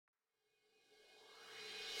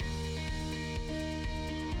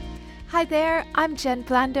Hi there, I'm Jen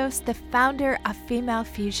Blandos, the founder of Female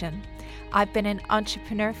Fusion. I've been an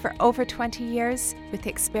entrepreneur for over 20 years with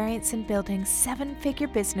experience in building 7-figure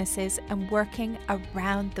businesses and working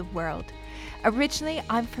around the world. Originally,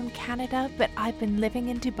 I'm from Canada, but I've been living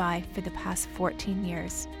in Dubai for the past 14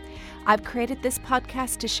 years. I've created this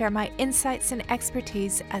podcast to share my insights and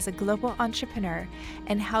expertise as a global entrepreneur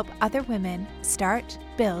and help other women start,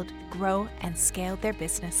 build, grow, and scale their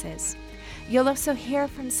businesses. You'll also hear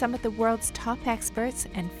from some of the world's top experts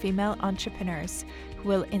and female entrepreneurs who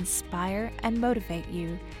will inspire and motivate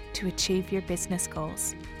you to achieve your business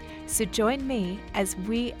goals. So join me as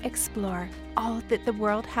we explore all that the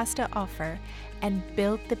world has to offer and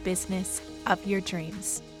build the business of your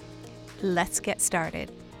dreams. Let's get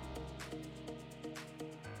started.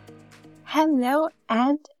 Hello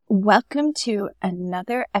and welcome to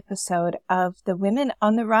another episode of the Women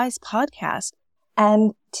on the Rise podcast.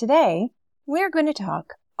 And today we're going to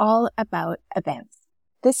talk all about events.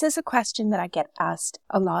 This is a question that I get asked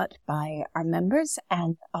a lot by our members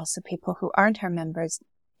and also people who aren't our members,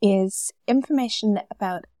 is information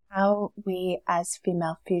about how we as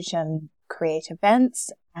Female Fusion create events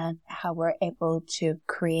and how we're able to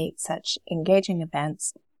create such engaging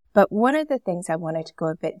events. But one of the things I wanted to go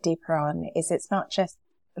a bit deeper on is it's not just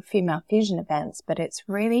Female Fusion events, but it's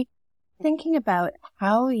really thinking about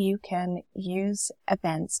how you can use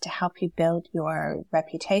events to help you build your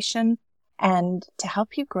reputation and to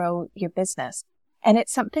help you grow your business. And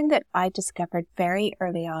it's something that I discovered very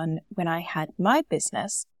early on when I had my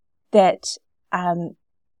business, that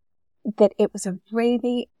it was a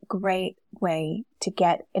really great way to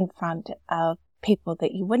get in front of people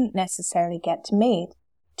that you wouldn't necessarily get to meet,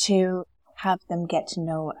 to have them get to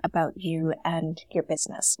know about you and your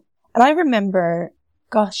business. And I remember,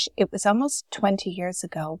 it was almost 20 years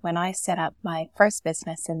ago when I set up my first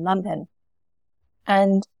business in London.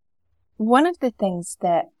 And one of the things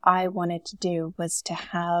that I wanted to do was to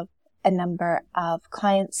have a number of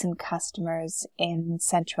clients and customers in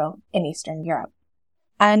Central and Eastern Europe.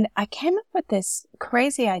 And I came up with this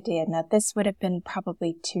crazy idea. Now, this would have been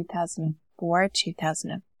probably 2004,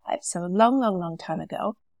 2005, so a long time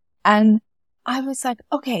ago. And I was like,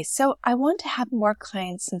 okay, so I want to have more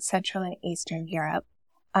clients in Central and Eastern Europe.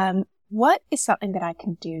 What is something that I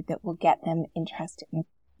can do that will get them interested in?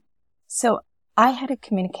 So I had a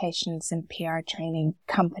communications and PR training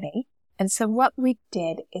company. And so what we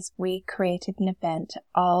did is we created an event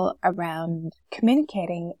all around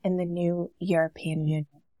communicating in the new European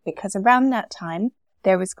Union, because around that time,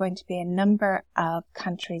 there was going to be a number of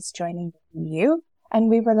countries joining the EU. And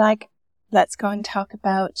we were like, let's go and talk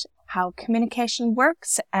about how communication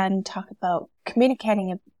works and talk about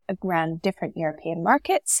communicating around different European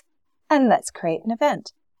markets, and let's create an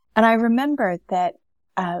event. And I remember that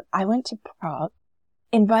I went to Prague,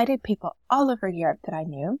 invited people all over Europe that I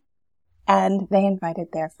knew, and they invited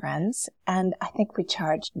their friends. And I think we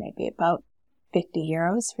charged maybe about 50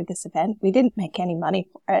 euros for this event. We didn't make any money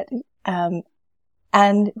for it.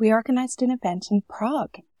 And we organized an event in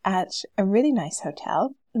Prague at a really nice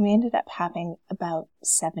hotel. And we ended up having about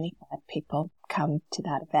 75 people come to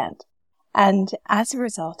that event. And as a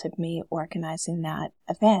result of me organizing that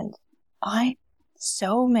event,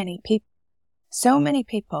 so many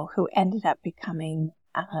people who ended up becoming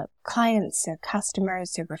clients or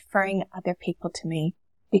customers or referring other people to me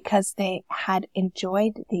because they had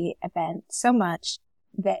enjoyed the event so much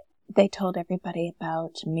that they told everybody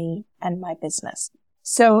about me and my business.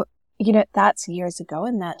 So, that's years ago,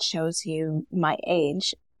 and that shows you my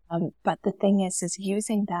age. But the thing is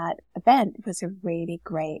using that event was a really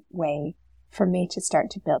great way for me to start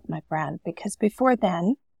to build my brand, because before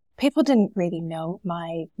then, people didn't really know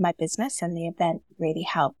my business, and the event really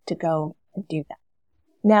helped to go and do that.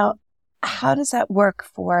 Now, how does that work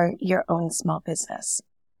for your own small business?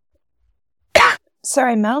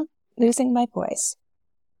 Sorry, Mel, losing my voice.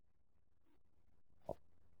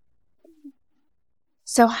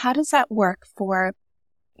 So how does that work for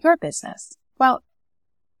your business? Well,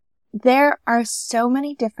 there are so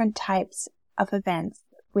many different types of events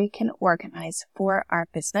we can organize for our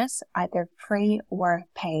business, either free or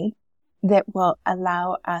paid, that will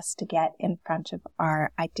allow us to get in front of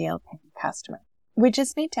our ideal paying customer. We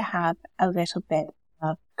just need to have a little bit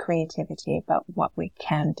of creativity about what we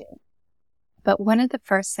can do. But one of the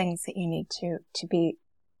first things that you need to be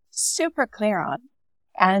super clear on,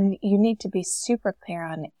 and you need to be super clear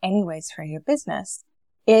on anyways for your business,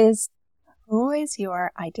 is who is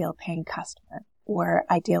your ideal paying customer or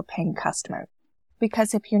ideal paying customer?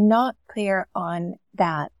 Because if you're not clear on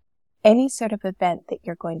that, any sort of event that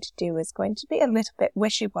you're going to do is going to be a little bit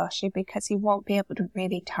wishy-washy, because you won't be able to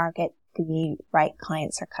really target the right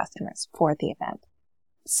clients or customers for the event.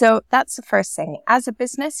 So that's the first thing. As a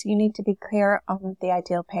business, you need to be clear on the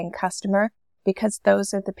ideal paying customer, because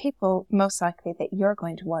those are the people most likely that you're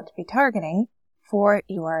going to want to be targeting for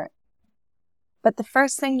your. But the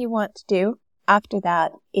first thing you want to do after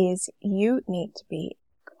that is you need to be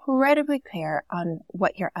incredibly clear on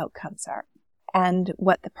what your outcomes are and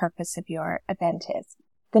what the purpose of your event is.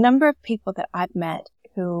 The number of people that I've met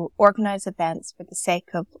who organize events for the sake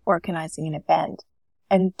of organizing an event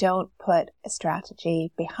and don't put a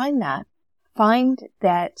strategy behind that find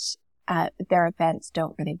that their events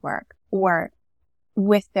don't really work, or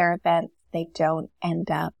with their events they don't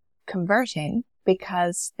end up converting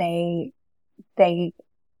because they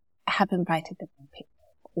have invited the wrong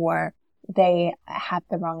people, or they have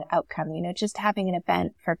the wrong outcome. Just having an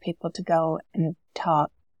event for people to go and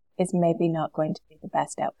talk is maybe not going to be the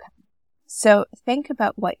best outcome. So think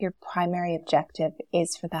about what your primary objective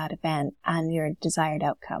is for that event and your desired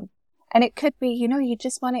outcome. And it could be, you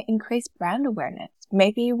just want to increase brand awareness.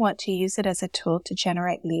 Maybe you want to use it as a tool to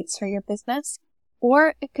generate leads for your business,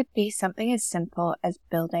 or it could be something as simple as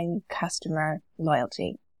building customer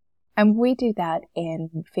loyalty. And we do that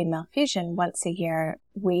in Female Fusion. Once a year,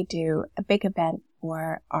 we do a big event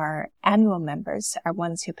for our annual members, our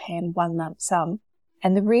ones who pay in one lump sum.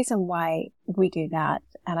 And the reason why we do that,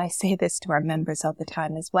 and I say this to our members all the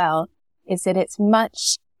time as well, is that it's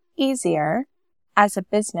much easier as a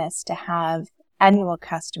business to have annual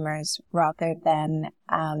customers rather than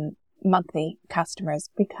monthly customers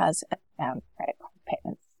because of credit card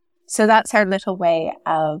payments. So that's our little way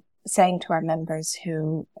of saying to our members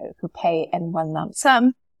who pay in one lump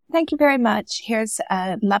sum, thank you very much. Here's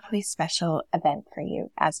a lovely special event for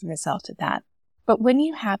you as a result of that. But when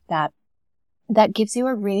you have that gives you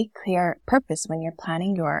a really clear purpose when you're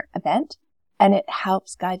planning your event, and it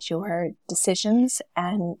helps guide your decisions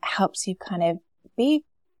and helps you kind of be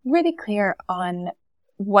really clear on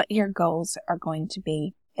what your goals are going to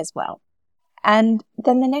be as well. And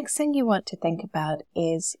then the next thing you want to think about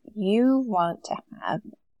is you want to have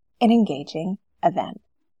an engaging event.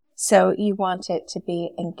 So you want it to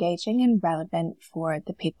be engaging and relevant for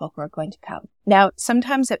the people who are going to come. Now,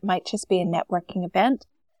 sometimes it might just be a networking event,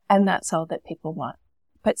 and that's all that people want.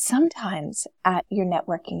 But sometimes at your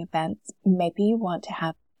networking events, maybe you want to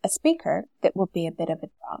have a speaker that will be a bit of a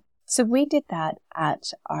draw. So we did that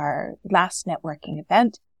at our last networking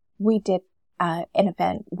event. We did an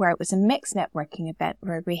event where it was a mixed networking event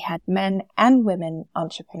where we had men and women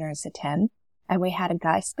entrepreneurs attend, and we had a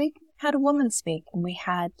guy speak, had a woman speak, and we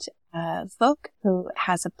had Volk, who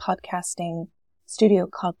has a podcasting studio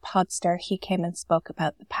called Podster. He came and spoke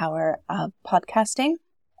about the power of podcasting.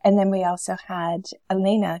 And then we also had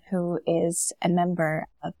Elena, who is a member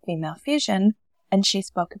of Female Fusion, and she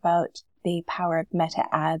spoke about the power of meta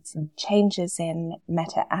ads and changes in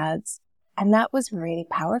meta ads. And that was really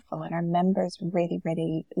powerful, and our members really,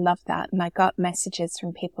 really loved that. And I got messages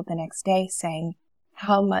from people the next day saying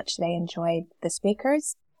how much they enjoyed the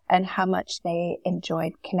speakers and how much they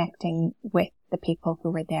enjoyed connecting with the people who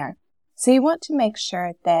were there. So you want to make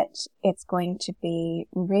sure that it's going to be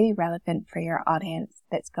really relevant for your audience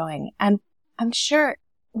that's going. And I'm sure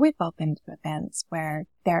we've all been to events where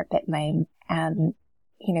they're a bit lame and,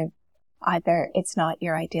 either it's not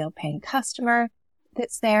your ideal paying customer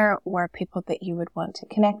that's there, or people that you would want to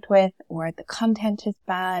connect with, or the content is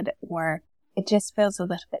bad, or it just feels a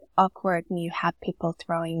little bit awkward and you have people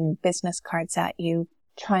throwing business cards at you,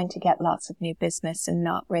 trying to get lots of new business and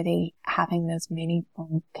not really having those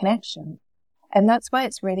meaningful connections. And that's why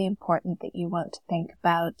it's really important that you want to think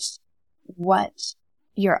about what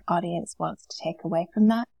your audience wants to take away from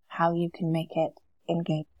that, how you can make it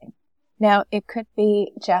engaging. Now, it could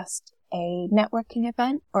be just a networking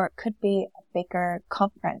event, or it could be a bigger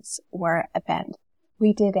conference or event.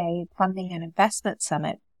 We did a funding and investment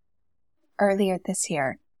summit earlier this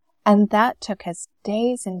year, and that took us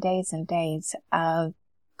days and days and days of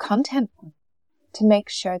content to make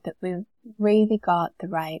sure that we really got the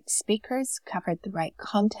right speakers, covered the right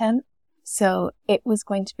content. So it was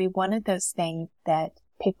going to be one of those things that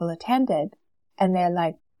people attended and they're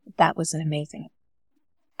like, that was amazing.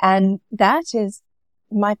 And that is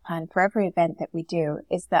my plan for every event that we do,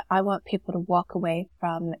 is that I want people to walk away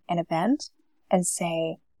from an event and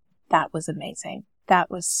say, that was amazing. That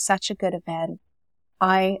was such a good event.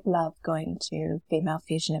 I love going to Female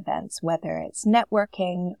Fusion events, whether it's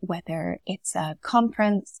networking, whether it's a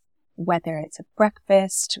conference, whether it's a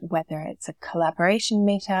breakfast, whether it's a collaboration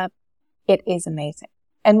meetup. It is amazing.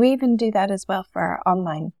 And we even do that as well for our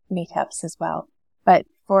online meetups as well. But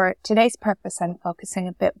for today's purpose, I'm focusing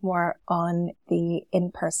a bit more on the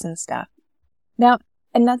in-person stuff. Now,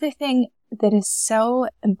 Another thing that is so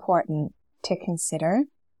important to consider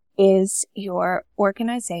is your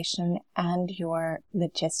organization and your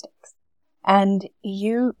logistics. And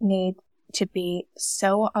you need to be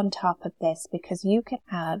so on top of this, because you can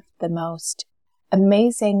have the most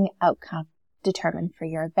amazing outcome determined for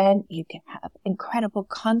your event. You can have incredible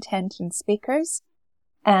content and speakers,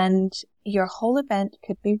 and your whole event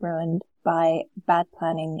could be ruined by bad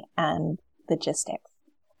planning and logistics.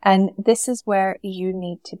 And this is where you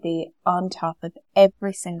need to be on top of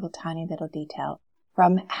every single tiny little detail,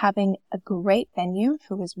 from having a great venue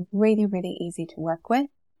who is really, really easy to work with,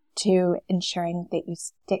 to ensuring that you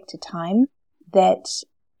stick to time, that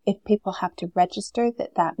if people have to register,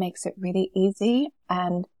 that makes it really easy.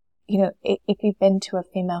 And, if you've been to a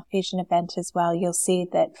female fusion event as well, you'll see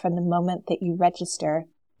that from the moment that you register,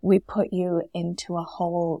 we put you into a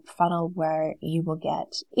whole funnel where you will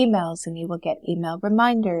get emails, and you will get email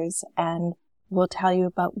reminders, and we'll tell you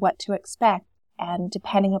about what to expect. And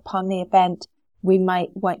depending upon the event, we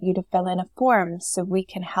might want you to fill in a form so we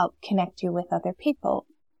can help connect you with other people.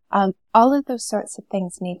 All of those sorts of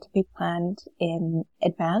things need to be planned in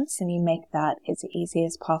advance, and you make that as easy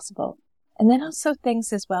as possible. And then also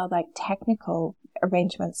things as well, like technical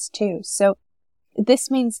arrangements too. So this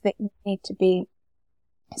means that you need to be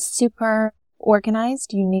super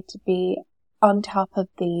organized. You need to be on top of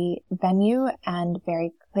the venue and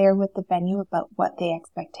very clear with the venue about what the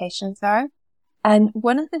expectations are. And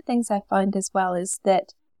one of the things I find as well is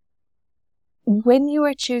that when you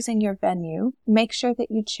are choosing your venue, make sure that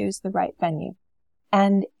you choose the right venue.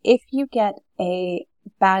 And if you get a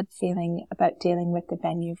bad feeling about dealing with the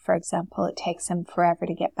venue, for example, it takes them forever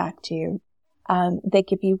to get back to you, they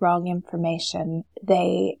give you wrong information,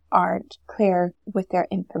 they aren't clear with their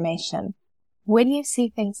information. When you see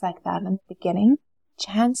things like that in the beginning,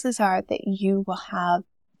 chances are that you will have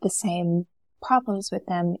the same problems with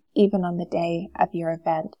them even on the day of your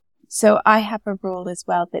event. So I have a rule as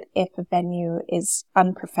well that if a venue is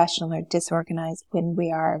unprofessional or disorganized when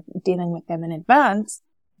we are dealing with them in advance,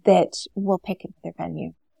 that we'll pick another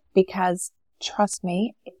venue. Because trust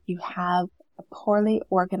me, if you have a poorly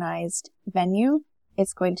organized venue,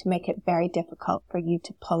 it's going to make it very difficult for you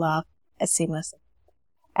to pull off a seamless.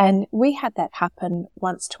 And we had that happen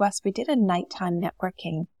once to us. We did a nighttime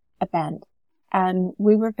networking event, and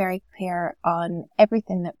we were very clear on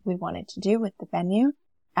everything that we wanted to do with the venue.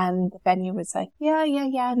 And the venue was like,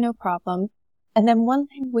 yeah, no problem. And then one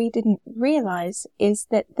thing we didn't realize is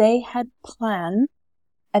that they had planned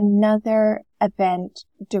another event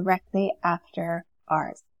directly after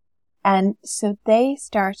ours. And so they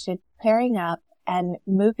started clearing up and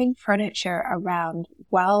moving furniture around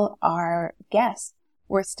while our guests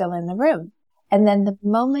were still in the room. And then the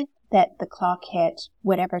moment that the clock hit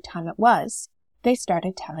whatever time it was, they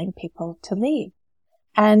started telling people to leave.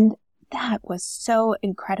 And that was so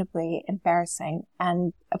incredibly embarrassing.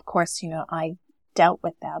 And of course, I dealt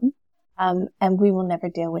with them. And we will never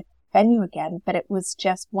deal with venue again, but it was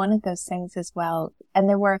just one of those things as well. And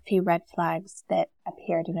there were a few red flags that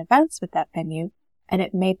appeared in advance with that venue. And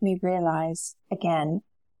it made me realize, again,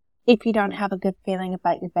 if you don't have a good feeling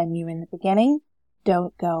about your venue in the beginning,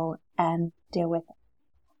 don't go and deal with it.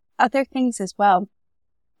 Other things as well,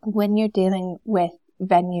 when you're dealing with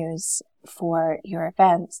venues for your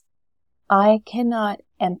events, I cannot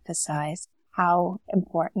emphasize how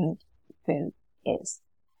important food is,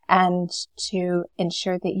 and to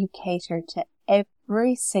ensure that you cater to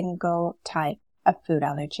every single type of food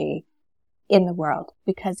allergy in the world,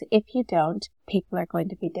 because if you don't, people are going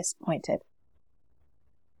to be disappointed.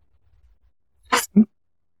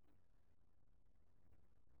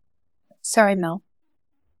 Sorry, Mel.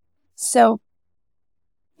 So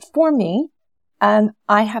for me,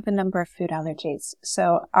 I have a number of food allergies,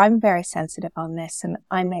 so I'm very sensitive on this, and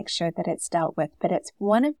I make sure that it's dealt with. But it's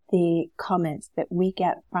one of the comments that we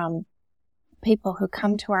get from people who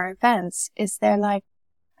come to our events is they're like,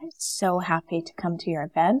 I'm so happy to come to your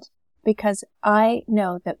event because I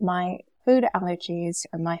know that my food allergies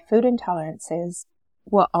or my food intolerances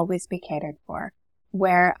will always be catered for,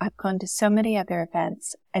 where I've gone to so many other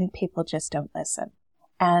events and people just don't listen.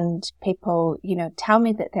 And people, tell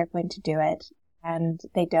me that they're going to do it and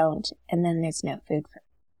they don't, and then there's no food for them.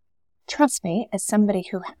 Trust me, as somebody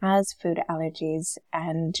who has food allergies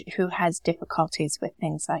and who has difficulties with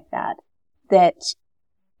things like that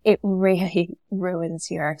it really ruins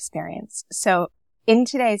your experience. So in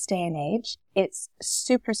today's day and age, it's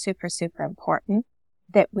super, super, super important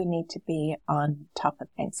that we need to be on top of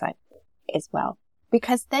things like that as well.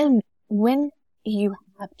 Because then when you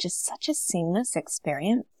have just such a seamless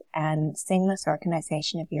experience and seamless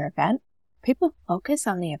organization of your event, people focus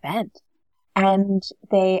on the event. and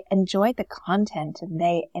they enjoy the content and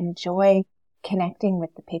they enjoy connecting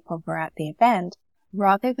with the people who are at the event,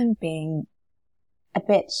 rather than being a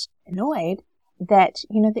bit annoyed that,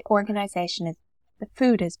 the organization is, the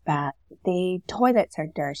food is bad, the toilets are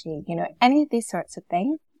dirty, any of these sorts of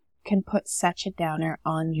things can put such a downer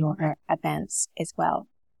on your events as well.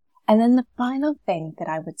 And then the final thing that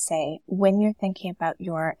I would say when you're thinking about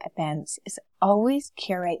your events is always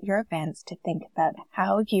curate your events to think about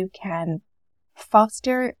how you can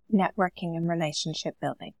foster networking and relationship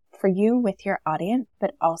building for you with your audience,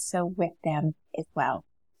 but also with them as well.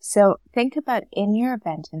 So think about in your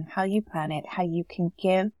event and how you plan it, how you can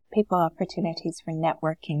give people opportunities for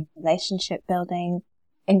networking, relationship building,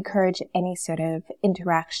 encourage any sort of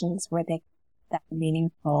interactions where they get that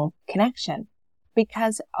meaningful connection.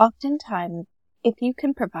 Because oftentimes, if you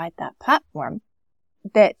can provide that platform,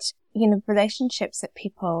 that, relationships that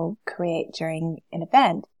people create during an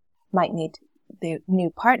event might need the new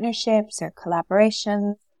partnerships or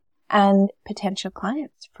collaborations and potential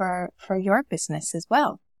clients for your business as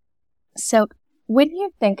well. So when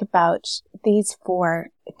you think about these 4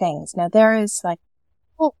 things, now there is like a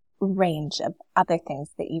whole range of other things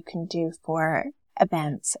that you can do for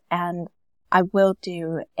events, and I will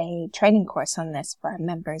do a training course on this for our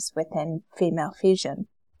members within Female Fusion.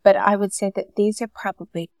 But I would say that these are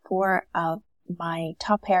probably 4 of my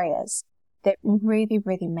top areas that really,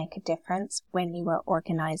 really make a difference when you are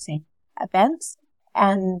organizing events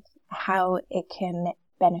and how it can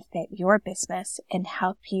benefit your business and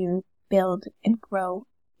help you build and grow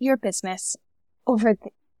your business over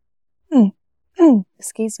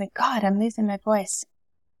excuse me. God, I'm losing my voice.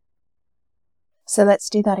 So let's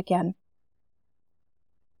do that again.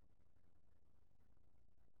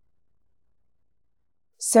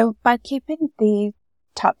 So by keeping the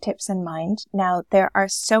top tips in mind, now there are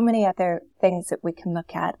so many other things that we can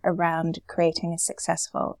look at around creating a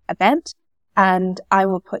successful event, and I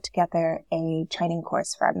will put together a training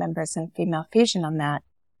course for our members in Female Fusion on that.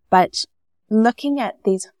 But looking at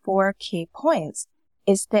these 4 key points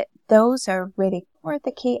is that those are really 4 of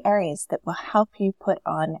the key areas that will help you put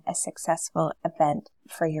on a successful event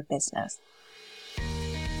for your business.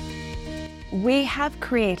 We have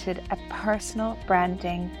created a personal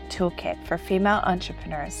branding toolkit for female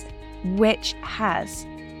entrepreneurs, which has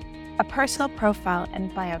a personal profile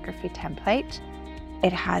and biography template.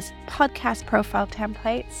 It has podcast profile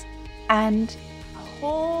templates and a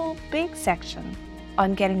whole big section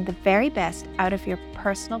on getting the very best out of your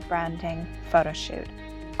personal branding photo shoot.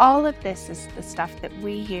 All of this is the stuff that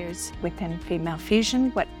we use within Female Fusion,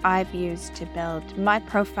 what I've used to build my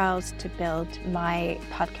profiles, to build my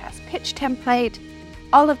podcast pitch template,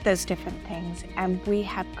 all of those different things. And we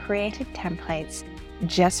have created templates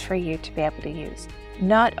just for you to be able to use.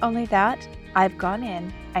 Not only that, I've gone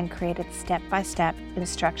in and created step-by-step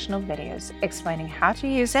instructional videos explaining how to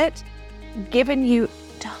use it, given you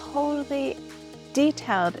totally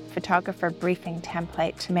detailed photographer briefing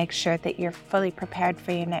template to make sure that you're fully prepared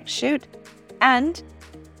for your next shoot. And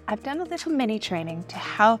I've done a little mini training to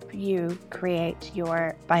help you create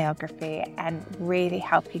your biography and really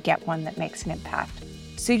help you get one that makes an impact.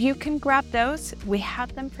 So you can grab those. We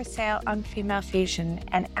have them for sale on Female Fusion,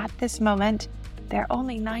 and at this moment, they're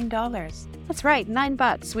only $9. That's right,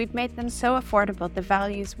 $9. We've made them so affordable. The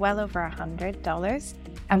value's well over $100.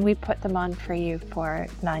 And we put them on for you for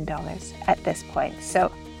 $9 at this point. So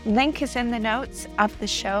link is in the notes of the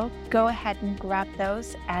show. Go ahead and grab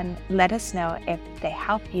those and let us know if they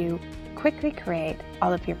help you quickly create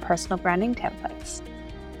all of your personal branding templates.